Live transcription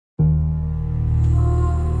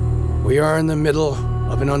We are in the middle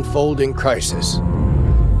of an unfolding crisis.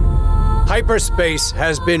 Hyperspace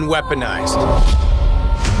has been weaponized.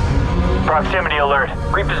 Proximity alert.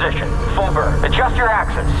 Reposition. Full burn. Adjust your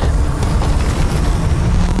axis.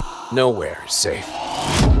 Nowhere is safe.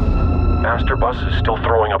 Master bus is still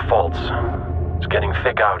throwing up faults. It's getting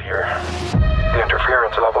thick out here. The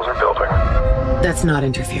interference levels are building. That's not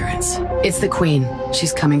interference. It's the Queen.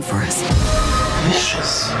 She's coming for us.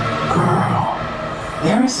 Vicious girl.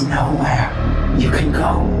 There is nowhere you can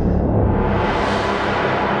go.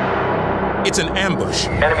 It's an ambush.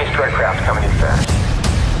 Enemy strike craft coming in fast.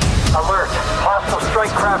 Alert. Hostile strike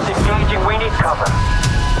craft engaging. We need cover.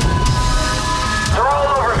 They're all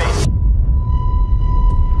over me.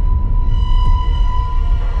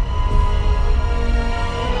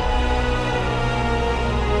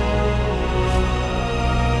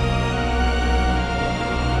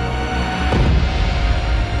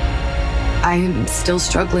 I'm still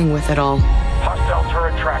struggling with it all. Hostile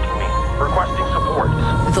turret tracking me. Requesting support.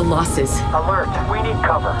 The losses. Alert. We need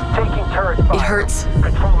cover. Taking turret fire. It hurts.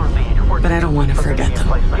 Controller lead. But I don't want to forget them.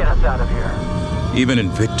 Get us out of here. Even in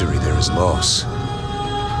victory, there is loss.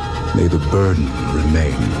 May the burden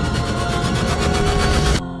remain.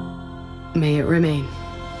 May it remain.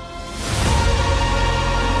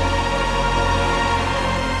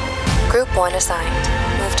 Group 1 assigned.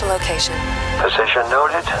 Move to location. Position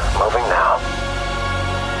noted. Moving now.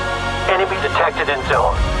 Enemy detected in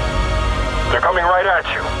zone. They're coming right at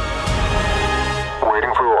you.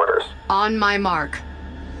 Waiting for orders. On my mark.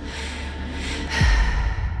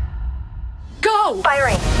 Go!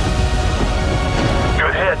 Firing.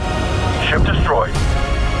 Good hit. Ship destroyed.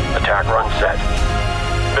 Attack run set.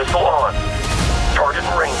 Missile on. Target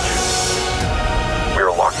in range. We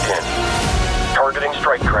are locked in. Targeting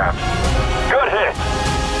strike craft. Good hit.